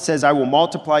 26:4, it says, "I will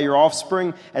multiply your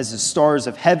offspring as the stars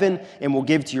of heaven, and will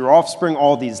give to your offspring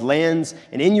all these lands,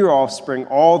 and in your offspring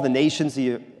all the nations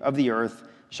of the earth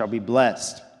shall be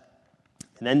blessed."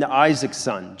 And then to Isaac's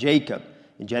son, Jacob.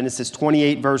 In Genesis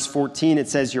 28, verse 14, it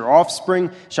says, "Your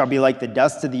offspring shall be like the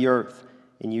dust of the earth,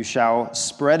 and you shall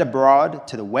spread abroad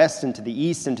to the west and to the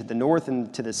east and to the north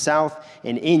and to the south,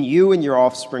 and in you and your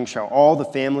offspring shall all the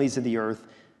families of the earth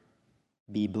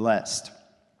be blessed."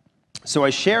 So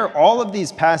I share all of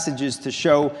these passages to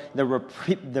show the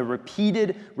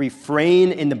repeated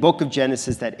refrain in the book of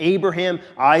Genesis that Abraham,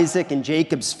 Isaac, and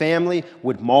Jacob's family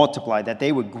would multiply, that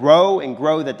they would grow and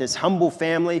grow, that this humble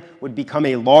family would become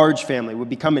a large family, would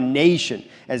become a nation,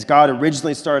 as God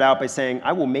originally started out by saying,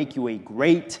 "I will make you a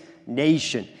great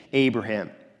nation,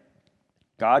 Abraham."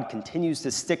 God continues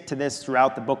to stick to this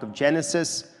throughout the book of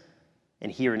Genesis,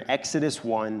 and here in Exodus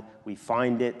 1, we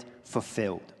find it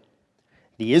fulfilled.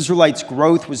 The Israelites'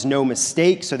 growth was no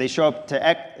mistake, so they show up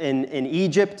in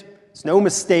Egypt. It's no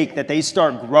mistake that they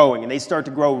start growing, and they start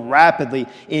to grow rapidly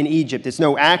in Egypt. It's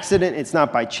no accident, it's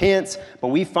not by chance, but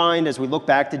we find as we look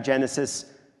back to Genesis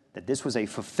that this was a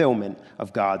fulfillment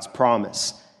of God's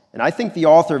promise. And I think the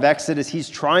author of Exodus, he's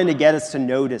trying to get us to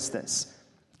notice this,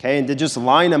 and to just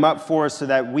line them up for us so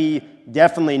that we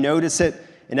definitely notice it.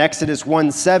 In Exodus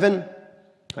 1:7,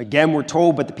 again, we're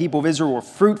told, "But the people of Israel were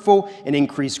fruitful and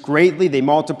increased greatly. They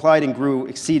multiplied and grew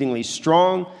exceedingly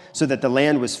strong, so that the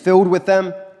land was filled with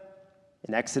them."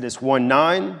 In Exodus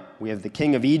 1:9, we have the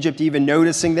king of Egypt even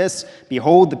noticing this.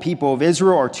 "Behold, the people of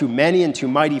Israel are too many and too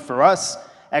mighty for us."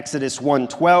 Exodus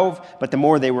 1:12, "But the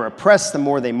more they were oppressed, the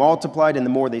more they multiplied, and the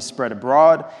more they spread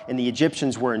abroad. And the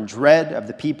Egyptians were in dread of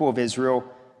the people of Israel."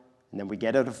 And then we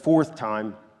get it a fourth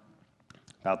time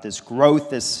about this growth,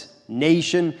 this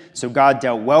nation. "So God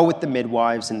dealt well with the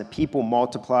midwives, and the people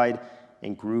multiplied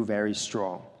and grew very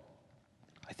strong."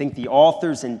 I think the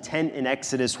author's intent in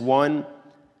Exodus 1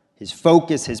 His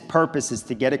focus, his purpose is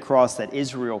to get across that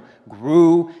Israel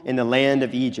grew in the land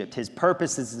of Egypt. His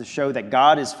purpose is to show that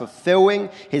God is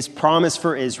fulfilling his promise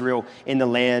for Israel in the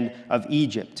land of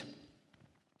Egypt.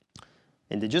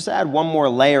 And to just add one more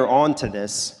layer onto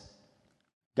this,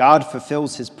 God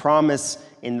fulfills his promise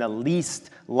in the least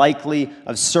likely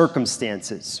of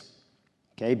circumstances.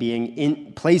 Okay,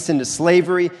 being placed into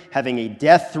slavery, having a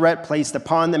death threat placed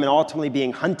upon them, and ultimately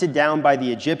being hunted down by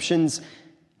the Egyptians.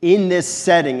 In this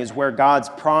setting is where God's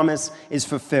promise is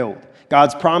fulfilled.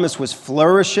 God's promise was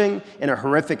flourishing in a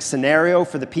horrific scenario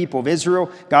for the people of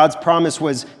Israel. God's promise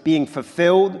was being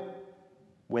fulfilled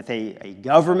with a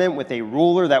government, with a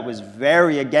ruler that was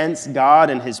very against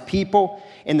God and his people.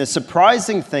 And the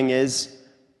surprising thing is,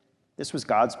 this was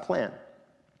God's plan.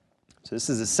 So this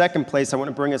is the second place I want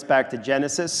to bring us back to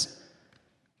Genesis.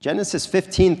 Genesis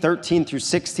 15, 13 through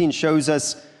 16 shows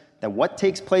us that what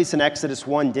takes place in Exodus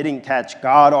 1 didn't catch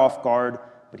God off guard,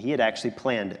 but he had actually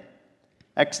planned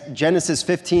it. Genesis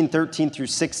 15, 13 through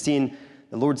 16,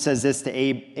 the Lord says this to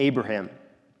Abraham.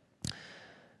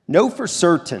 Know for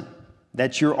certain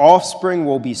that your offspring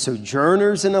will be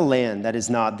sojourners in a land that is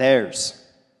not theirs,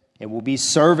 and will be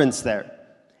servants there,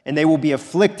 and they will be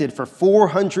afflicted for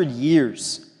 400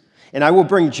 years. And I will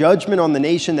bring judgment on the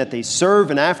nation that they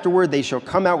serve, and afterward they shall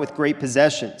come out with great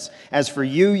possessions. As for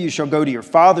you, you shall go to your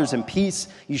fathers in peace.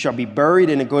 You shall be buried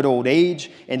in a good old age,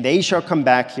 and they shall come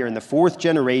back here in the fourth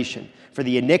generation, for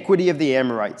the iniquity of the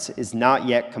Amorites is not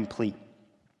yet complete.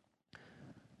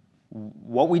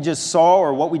 What we just saw,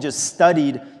 or what we just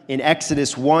studied in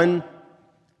Exodus 1,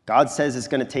 God says is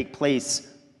going to take place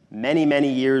many,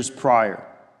 many years prior.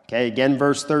 Okay, again,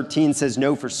 verse 13 says,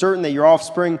 know for certain that your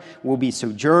offspring will be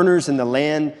sojourners in the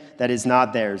land that is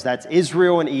not theirs. That's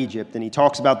Israel and Egypt. And he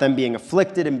talks about them being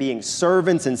afflicted and being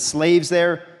servants and slaves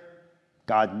there.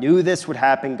 God knew this would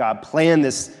happen. God planned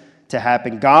this to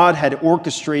happen. God had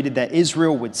orchestrated that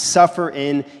Israel would suffer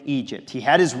in Egypt. He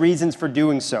had his reasons for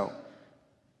doing so.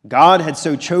 God had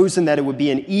so chosen that it would be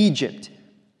in Egypt,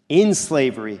 in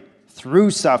slavery,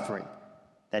 through suffering,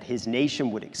 that his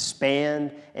nation would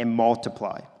expand and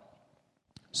multiply.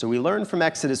 So we learn from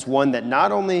Exodus 1 that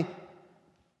not only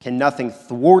can nothing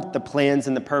thwart the plans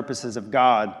and the purposes of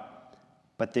God,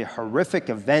 but the horrific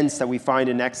events that we find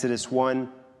in Exodus 1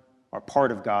 are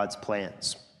part of God's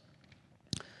plans.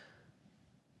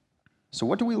 So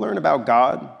what do we learn about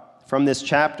God from this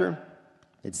chapter?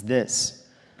 It's this,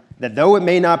 that though it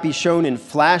may not be shown in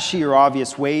flashy or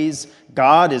obvious ways,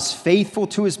 God is faithful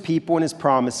to his people and his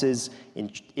promises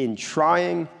in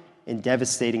trying and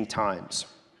devastating times.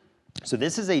 So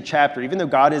this is a chapter, even though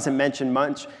God isn't mentioned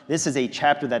much, this is a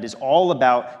chapter that is all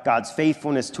about God's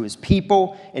faithfulness to his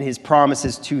people and his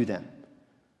promises to them.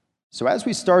 So as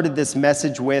we started this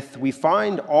message with, we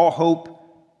find all hope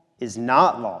is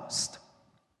not lost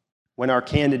when our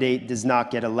candidate does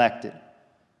not get elected.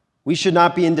 We should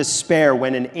not be in despair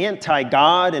when an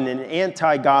anti-God and an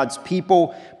anti-God's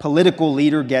people political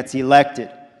leader gets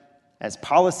elected. As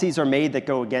policies are made that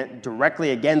go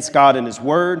directly against God and his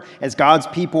word, as God's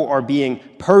people are being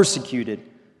persecuted,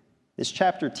 this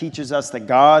chapter teaches us that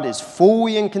God is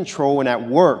fully in control and at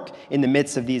work in the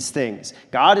midst of these things.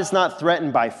 God is not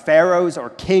threatened by pharaohs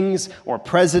or kings or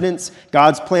presidents.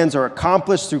 God's plans are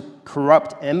accomplished through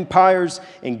corrupt empires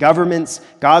and governments.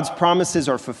 God's promises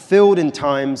are fulfilled in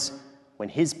times when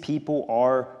his people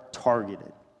are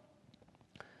targeted.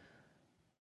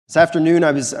 This afternoon,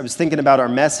 I was thinking about our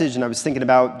message, and I was thinking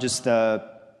about just the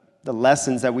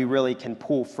lessons that we really can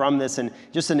pull from this, and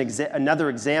just another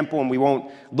example, and we won't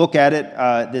look at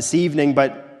it this evening,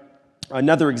 but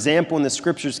another example in the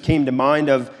scriptures came to mind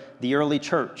of the early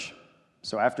church.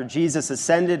 So after Jesus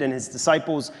ascended and his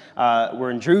disciples were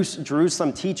in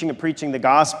Jerusalem teaching and preaching the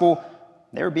gospel,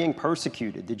 they were being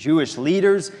persecuted. The Jewish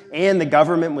leaders and the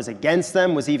government was against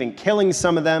them, was even killing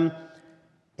some of them,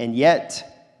 and yet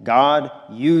God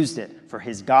used it for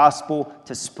his gospel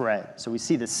to spread. So we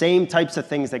see the same types of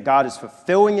things that God is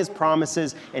fulfilling his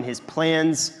promises and his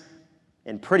plans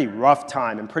in pretty rough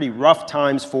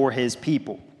times for his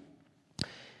people.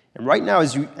 And right now,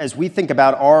 as we think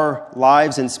about our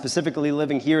lives and specifically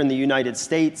living here in the United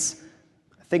States,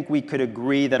 I think we could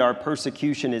agree that our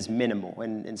persecution is minimal.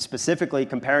 And specifically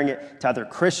comparing it to other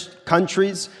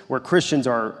countries where Christians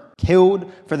are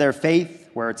killed for their faith,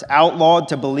 where it's outlawed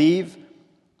to believe.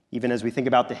 Even as we think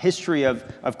about the history of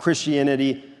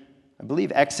Christianity, I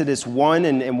believe Exodus 1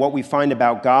 and what we find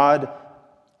about God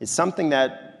is something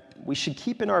that we should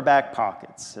keep in our back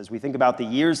pockets as we think about the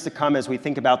years to come, as we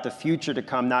think about the future to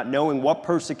come, not knowing what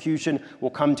persecution will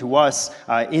come to us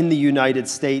in the United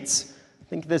States. I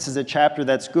think this is a chapter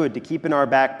that's good to keep in our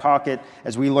back pocket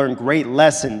as we learn great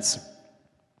lessons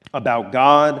about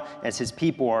God as his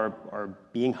people are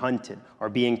being hunted, are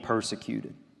being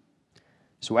persecuted.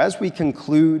 So as we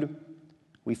conclude,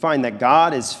 we find that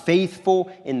God is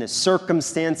faithful in the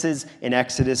circumstances in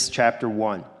Exodus chapter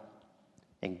 1.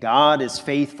 And God is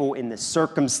faithful in the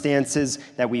circumstances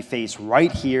that we face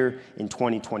right here in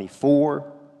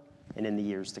 2024 and in the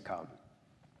years to come.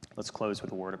 Let's close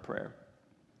with a word of prayer.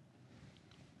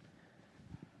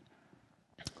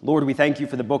 Lord, we thank you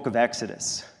for the book of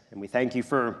Exodus, and we thank you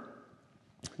for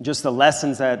just the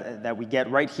lessons that we get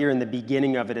right here in the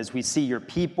beginning of it as we see your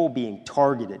people being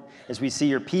targeted, as we see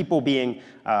your people being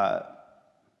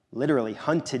literally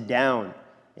hunted down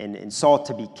and sought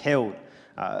to be killed.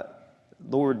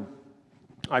 Lord,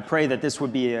 I pray that this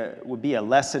would be a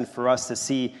lesson for us to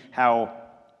see how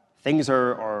things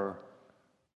are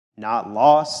not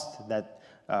lost, that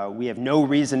we have no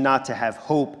reason not to have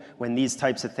hope when these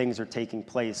types of things are taking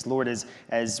place. Lord,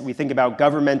 as we think about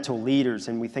governmental leaders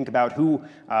and we think about who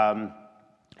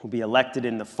will be elected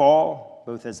in the fall,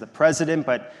 both as the president,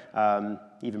 but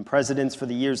even presidents for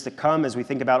the years to come, as we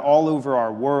think about all over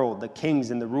our world, the kings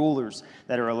and the rulers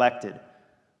that are elected,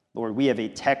 Lord, we have a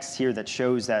text here that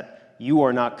shows that you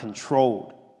are not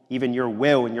controlled. Even your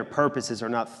will and your purposes are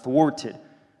not thwarted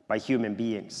by human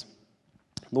beings.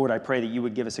 Lord, I pray that you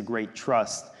would give us a great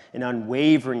trust, an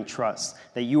unwavering trust,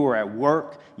 that you are at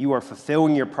work, you are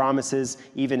fulfilling your promises,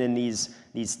 even in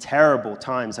these terrible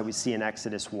times that we see in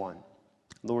Exodus 1.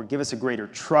 Lord, give us a greater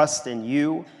trust in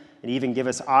you, and even give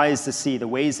us eyes to see the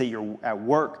ways that you're at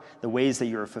work, the ways that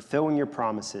you're fulfilling your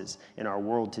promises in our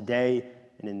world today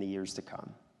and in the years to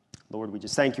come. Lord, we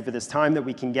just thank you for this time that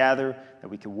we can gather, that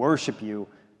we can worship you,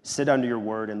 sit under your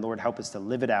word, and Lord, help us to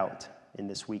live it out in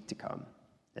this week to come.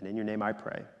 And in your name I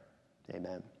pray.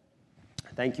 Amen.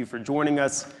 Thank you for joining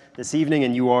us this evening,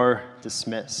 and you are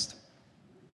dismissed.